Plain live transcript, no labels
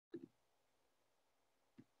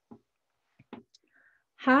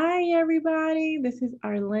Hi, everybody. This is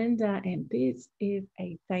Arlinda, and this is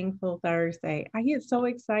a Thankful Thursday. I get so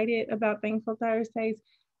excited about Thankful Thursdays.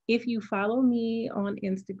 If you follow me on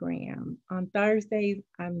Instagram, on Thursdays,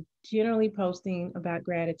 I'm generally posting about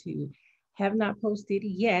gratitude. Have not posted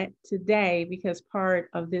yet today because part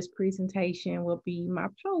of this presentation will be my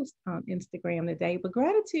post on Instagram today. But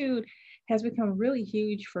gratitude has become really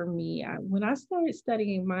huge for me. When I started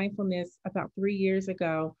studying mindfulness about 3 years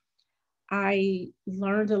ago, I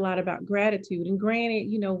learned a lot about gratitude. And granted,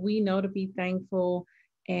 we know to be thankful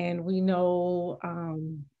and we know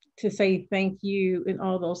to say thank you and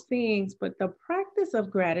all those things, but the practice of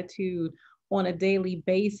gratitude on a daily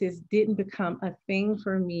basis didn't become a thing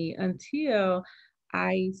for me until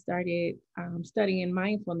I started studying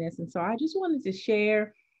mindfulness. And so I just wanted to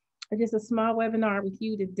share just a small webinar with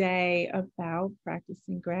you today about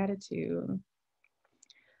practicing gratitude.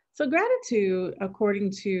 So, gratitude,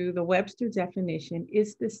 according to the Webster definition,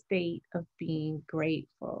 is the state of being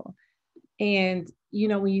grateful. And,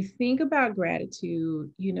 when you think about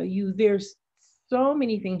gratitude, there's so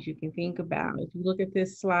many things you can think about. If you look at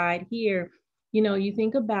this slide here, you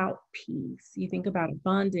think about peace, you think about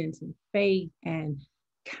abundance and faith and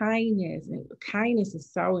kindness. And kindness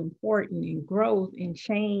is so important in growth and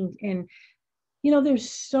change. And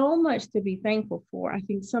there's so much to be thankful for. I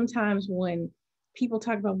think sometimes when people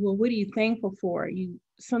talk about, well, what are you thankful for? You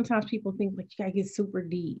sometimes people think like you gotta get super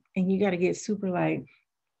deep and you gotta get super like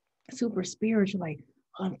super spiritual, like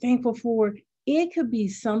I'm thankful for. It could be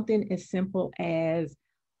something as simple as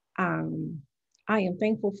um, I am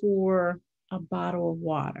thankful for a bottle of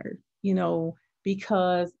water,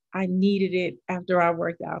 because I needed it after I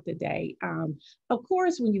worked out the day. Of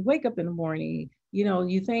course, when you wake up in the morning,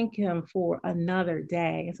 you thank him for another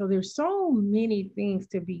day. And so there's so many things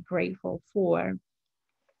to be grateful for.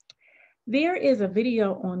 There is a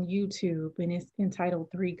video on YouTube and it's entitled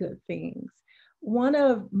Three Good Things. One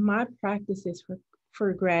of my practices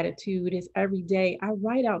for gratitude is every day I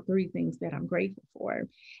write out three things that I'm grateful for.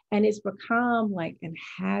 And it's become like an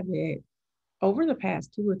habit over the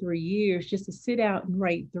past 2 or 3 years just to sit out and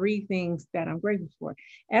write three things that I'm grateful for.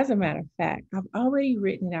 As a matter of fact, I've already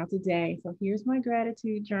written it out today. So here's my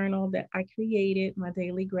gratitude journal that I created, my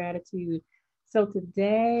daily gratitude. So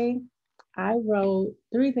today I wrote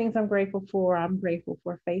three things I'm grateful for. I'm grateful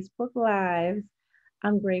for Facebook Lives.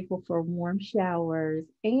 I'm grateful for warm showers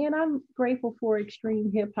and I'm grateful for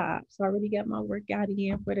extreme hip hop. So I already got my workout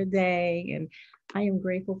in for the day and I am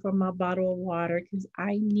grateful for my bottle of water because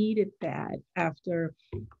I needed that after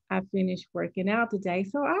I finished working out today.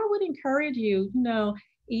 So I would encourage you,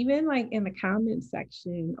 even like in the comment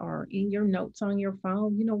section or in your notes on your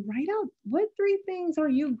phone, write out what three things are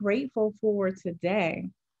you grateful for today.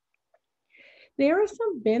 There are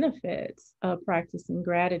some benefits of practicing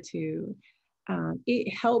gratitude.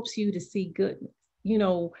 It helps you to see goodness. You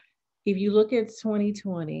know, if you look at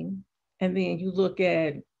 2020 and then you look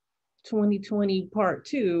at 2020 part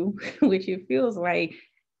two, which it feels like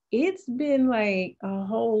it's been like a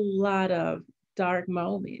whole lot of dark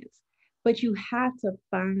moments, but you have to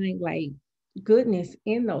find like goodness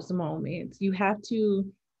in those moments. You have to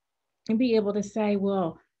be able to say,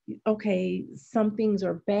 well, okay, some things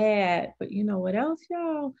are bad, but you know what else,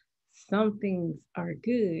 y'all? Some things are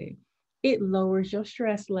good. It lowers your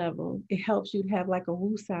stress level. It helps you to have like a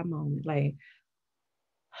woosah moment, like,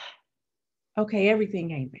 okay,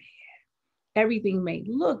 everything ain't bad. Everything may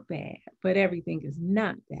look bad, but everything is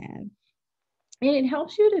not bad. And it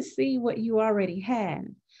helps you to see what you already have.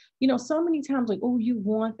 So many times, like, oh, you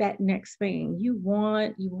want that next thing. You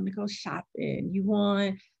want to go shopping. You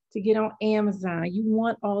want to get on Amazon. You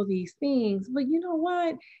want all these things. But you know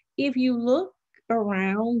what? If you look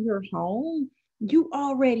around your home, you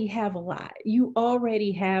already have a lot. You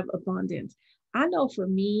already have abundance. I know for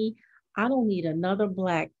me, I don't need another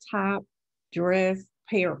black top, dress,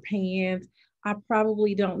 pair of pants. I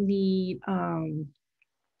probably don't need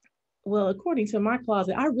well, according to my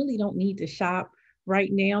closet, I really don't need to shop right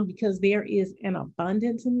now because there is an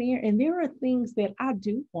abundance in there. And there are things that I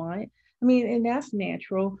do want. I mean, and that's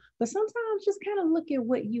natural. But sometimes just kind of look at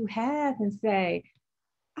what you have and say,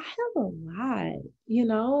 I have a lot,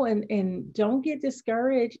 and don't get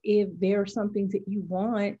discouraged if there are some things that you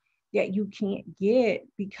want that you can't get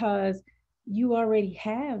because you already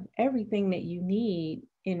have everything that you need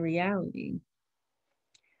in reality.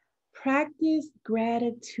 Practice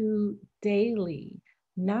gratitude daily,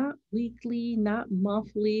 not weekly, not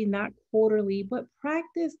monthly, not quarterly, but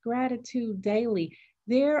practice gratitude daily.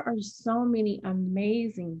 There are so many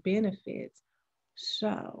amazing benefits.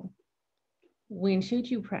 So, when should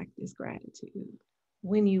you practice gratitude?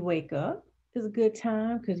 When you wake up is a good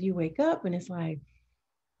time because you wake up and it's like,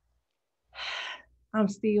 I'm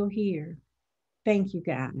still here. Thank you,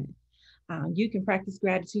 God. You can practice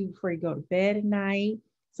gratitude before you go to bed at night.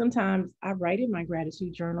 Sometimes I write in my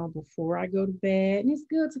gratitude journal before I go to bed, and it's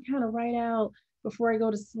good to kind of write out before I go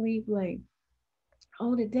to sleep, like,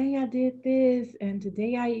 oh, today I did this, and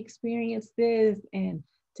today I experienced this, and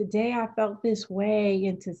today I felt this way.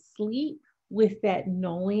 And to sleep with that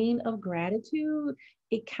knowing of gratitude,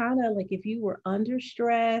 it kind of like if you were under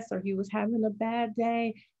stress or you was having a bad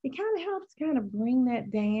day, it kind of helps kind of bring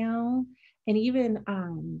that down. And even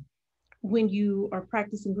when you are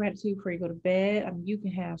practicing gratitude before you go to bed, you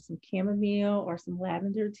can have some chamomile or some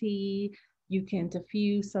lavender tea. You can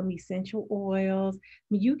diffuse some essential oils.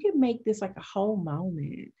 You can make this like a whole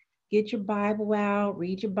moment. Get your Bible out,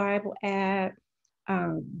 read your Bible app.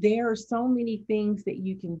 There are so many things that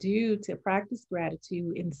you can do to practice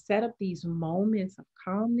gratitude and set up these moments of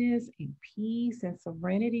calmness and peace and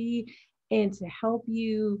serenity, and to help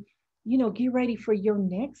you, get ready for your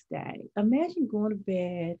next day. Imagine going to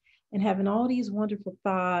bed and having all these wonderful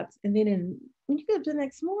thoughts. And then when you get up the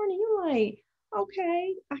next morning, you're like,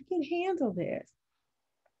 okay, I can handle this.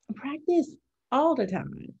 Practice all the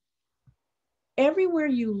time. Everywhere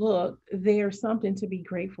you look, there's something to be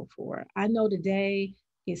grateful for. I know today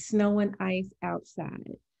is snow and ice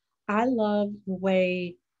outside. I love the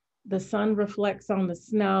way the sun reflects on the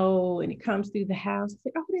snow and it comes through the house. It's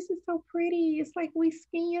like, oh, this is so pretty. It's like we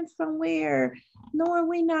skiing somewhere, knowing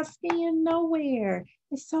we not skiing nowhere.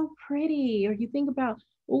 It's so pretty. Or you think about,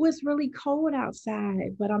 oh, it's really cold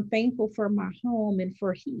outside, but I'm thankful for my home and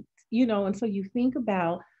for heat, and so you think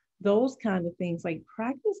about those kind of things, like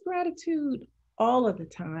practice gratitude all of the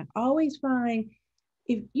time. Always find,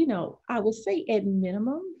 if I would say at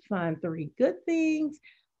minimum, find three good things.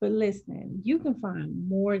 But listen, you can find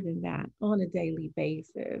more than that on a daily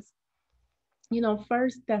basis.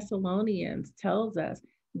 First Thessalonians tells us,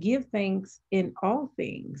 give thanks in all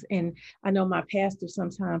things. And I know my pastor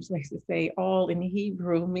sometimes likes to say all in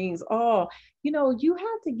Hebrew means all. You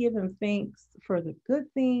have to give him thanks for the good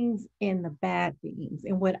things and the bad things.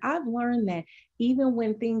 And what I've learned, that even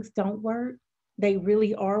when things don't work, they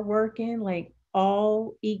really are working, like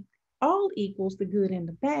all equals the good and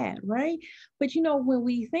the bad, right? But when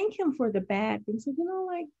we thank him for the bad things, so,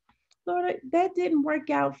 like, Lord, that didn't work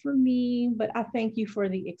out for me, but I thank you for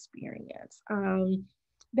the experience.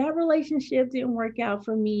 That relationship didn't work out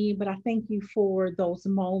for me, but I thank you for those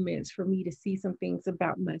moments for me to see some things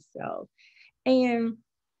about myself. And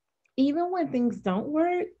even when things don't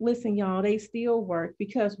work, listen, y'all, they still work,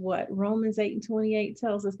 because what Romans 8 and 28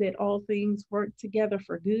 tells us, that all things work together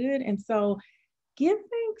for good. And so give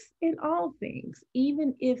thanks in all things,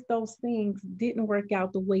 even if those things didn't work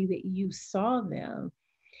out the way that you saw them.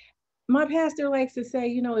 My pastor likes to say,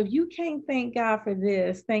 if you can't thank God for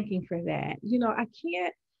this, thank Him for that. I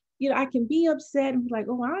can't, I can be upset and be like,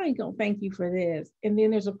 oh, I ain't going to thank you for this. And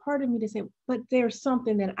then there's a part of me to say, but there's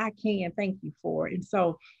something that I can thank you for. And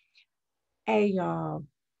so, hey, y'all,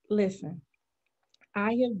 listen,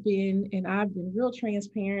 I've been real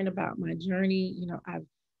transparent about my journey. I've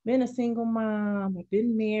been a single mom, I've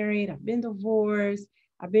been married, I've been divorced,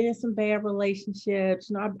 I've been in some bad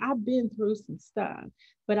relationships. I've been through some stuff.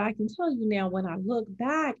 But I can tell you now, when I look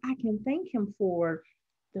back, I can thank him for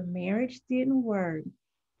the marriage didn't work,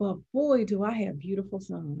 but boy, do I have beautiful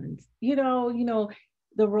sons.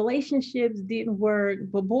 The relationships didn't work,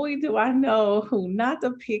 but boy, do I know who not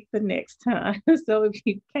to pick the next time. So if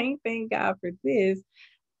you can't thank God for this,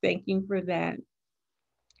 thank Him for that.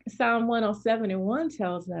 Psalm 107:1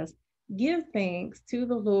 tells us, give thanks to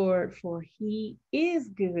the Lord, for He is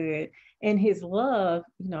good, and His love,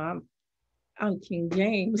 I'm King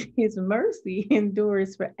James, His mercy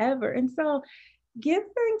endures forever. And so give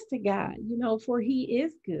thanks to God, for He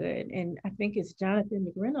is good. And I think it's Jonathan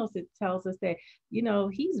McReynolds that tells us that,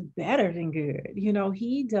 He's better than good.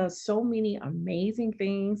 He does so many amazing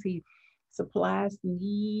things. He supplies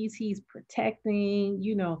needs, He's protecting,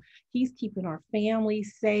 He's keeping our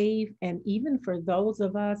families safe. And even for those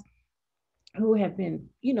of us who have been,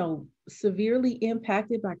 severely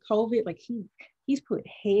impacted by COVID, like he's put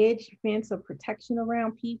hedge fence of protection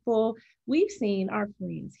around people. We've seen our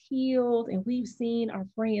friends healed, and we've seen our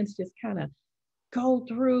friends just kind of go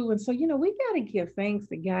through. And so, we got to give thanks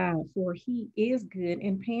to God, for He is good.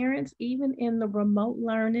 And parents, even in the remote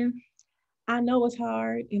learning, I know it's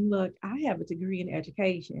hard. And look, I have a degree in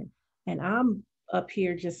education, and I'm up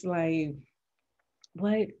here just like,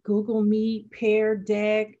 what, Google Meet, Pear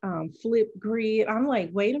Deck, Flipgrid. I'm like,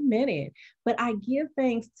 wait a minute. But I give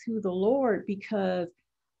thanks to the Lord, because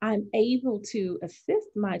I'm able to assist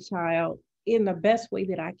my child in the best way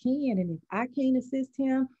that I can. And if I can't assist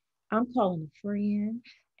him, I'm calling a friend.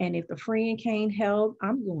 And if the friend can't help,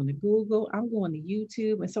 I'm going to Google, I'm going to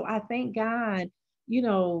YouTube. And so I thank God, you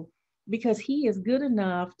know, because He is good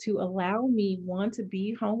enough to allow me, one, to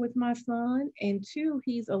be home with my son, and two,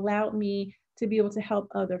 He's allowed me to be able to help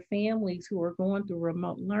other families who are going through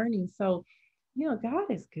remote learning. So, God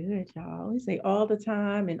is good, y'all. We say all the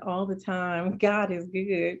time and all the time, God is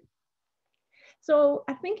good. So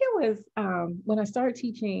I think it was when I started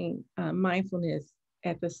teaching mindfulness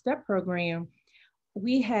at the STEP program,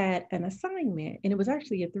 we had an assignment, and it was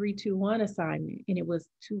actually a 3-2-1 assignment. And it was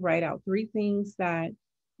to write out three things that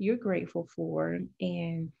you're grateful for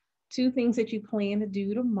and two things that you plan to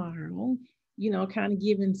do tomorrow, kind of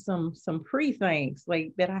giving some pre-thanks,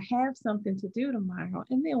 like that I have something to do tomorrow.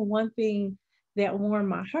 And then one thing that warmed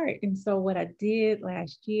my heart. And so what I did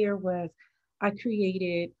last year was I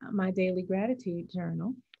created my daily gratitude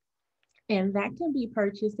journal. And that can be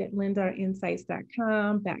purchased at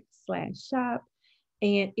lindarinsights.com/shop.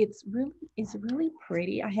 And it's really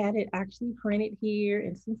pretty. I had it actually printed here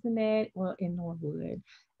in Cincinnati, well, in Norwood.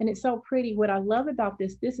 And it's so pretty. What I love about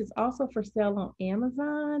this is also for sale on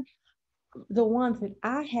Amazon. The ones that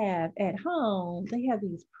I have at home, they have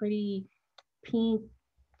these pretty pink,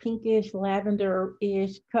 pinkish,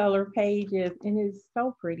 lavender-ish color pages. And it's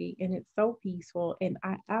so pretty and it's so peaceful. And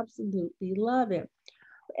I absolutely love it.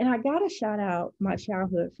 And I got to shout out my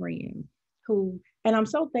childhood friend who, and I'm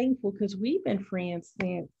so thankful because we've been friends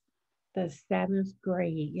since the seventh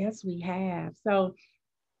grade. Yes, we have. So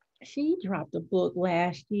she dropped a book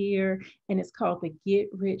last year, and it's called the Get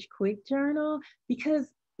Rich Quick Journal, because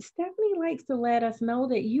Stephanie likes to let us know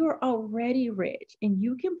that you are already rich and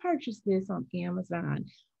you can purchase this on Amazon.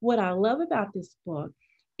 What I love about this book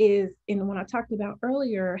is, and when I talked about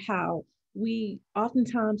earlier, how we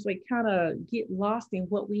oftentimes like kind of get lost in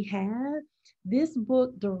what we have, this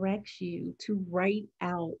book directs you to write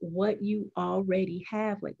out what you already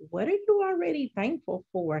have. Like, what are you already thankful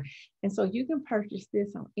for? And so you can purchase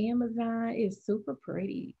this on Amazon. It's super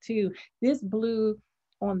pretty too. This blue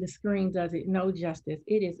on the screen does it no justice.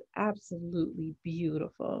 It is absolutely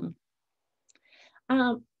beautiful.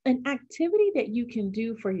 An activity that you can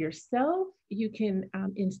do for yourself, you can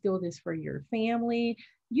instill this for your family.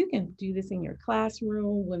 You can do this in your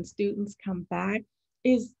classroom when students come back,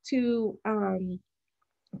 is to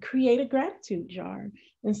create a gratitude jar.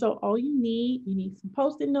 And so all you need some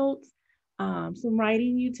post-it notes, some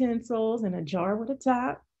writing utensils, and a jar with a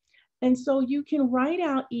top. And so you can write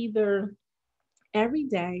out either every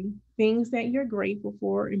day things that you're grateful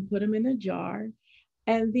for and put them in a jar.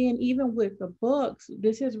 And then even with the books,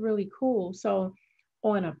 this is really cool. So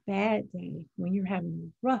on a bad day, when you're having a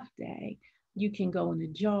rough day, you can go in a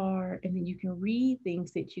jar and then you can read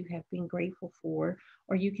things that you have been grateful for,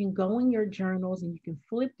 or you can go in your journals and you can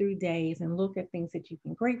flip through days and look at things that you've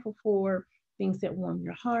been grateful for, things that warm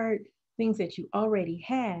your heart, things that you already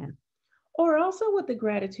have. Or also with the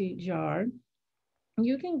gratitude jar,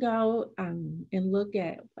 you can go and look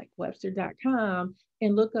at like Webster.com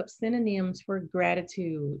and look up synonyms for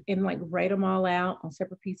gratitude and like write them all out on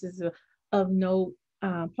separate pieces of note,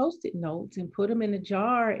 post-it notes, and put them in a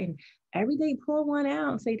jar, and every day pull one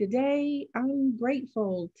out and say, today I'm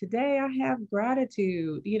grateful, today I have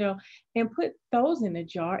gratitude, and put those in a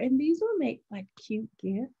jar. And these will make like cute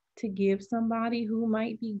gift to give somebody who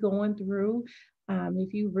might be going through.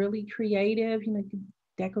 If you're really creative, you can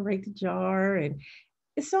decorate the jar, and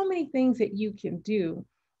there's so many things that you can do.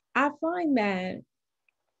 I find that,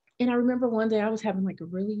 and I remember one day I was having like a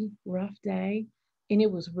really rough day, and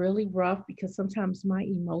it was really rough because sometimes my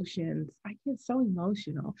emotions, I get so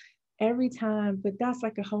emotional every time, but that's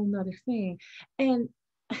like a whole nother thing. And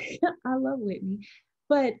I love Whitney.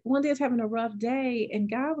 But one day I was having a rough day,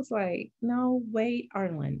 and God was like, no, wait,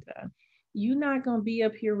 Arlinda, you're not going to be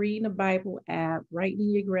up here reading a Bible app, writing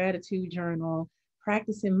your gratitude journal,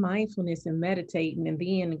 practicing mindfulness and meditating, and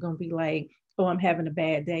then going to be like, oh, I'm having a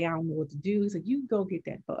bad day. I don't know what to do. So you go get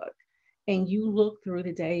that book and you look through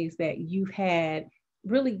the days that you've had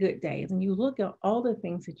really good days, and you look at all the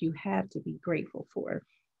things that you have to be grateful for.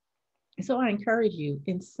 So I encourage you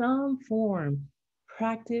in some form,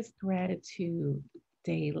 practice gratitude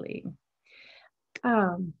daily.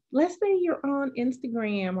 Let's say you're on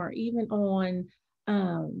Instagram or even on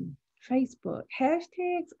Facebook.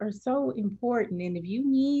 Hashtags are so important. And if you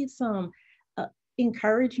need some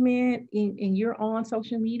encouragement and you're on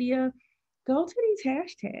social media, go to these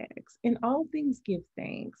hashtags, and all things give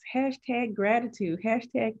thanks. Hashtag gratitude,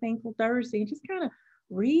 hashtag thankful Thursday, and just kind of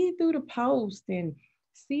read through the post and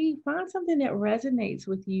find something that resonates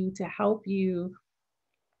with you to help you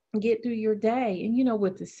get through your day. And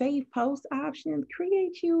with the save post option,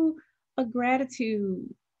 create you a gratitude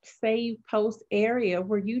save post area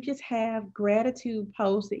where you just have gratitude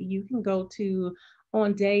posts that you can go to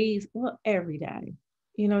on days, well, every day.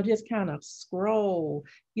 Just kind of scroll,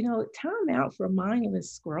 time out for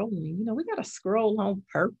mindless scrolling. We got to scroll on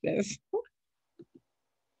purpose.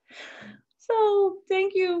 So,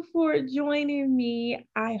 thank you for joining me.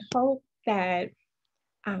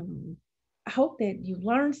 Um, I hope that you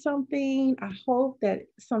learned something. I hope that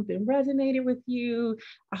something resonated with you.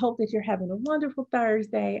 I hope that you're having a wonderful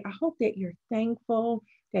Thursday. I hope that you're thankful,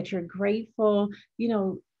 that you're grateful. You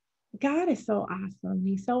know, God is so awesome.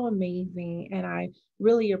 He's so amazing. And I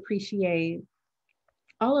really appreciate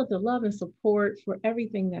all of the love and support for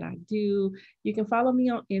everything that I do. You can follow me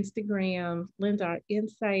on Instagram, Lindar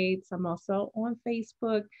Insights. I'm also on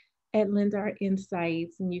Facebook at Lindar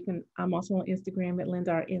Insights, and I'm also on Instagram at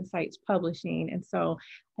Lindar Insights Publishing. And so,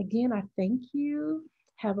 again, I thank you.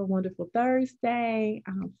 Have a wonderful Thursday.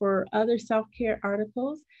 For other self care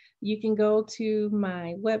articles, you can go to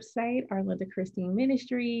my website, Arlinda Christine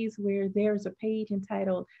Ministries, where there's a page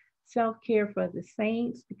entitled Self Care for the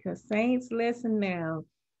Saints, because saints, listen now,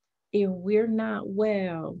 if we're not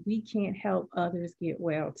well, we can't help others get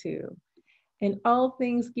well too. And all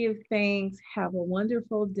things give thanks. Have a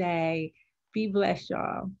wonderful day. Be blessed,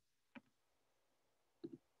 y'all.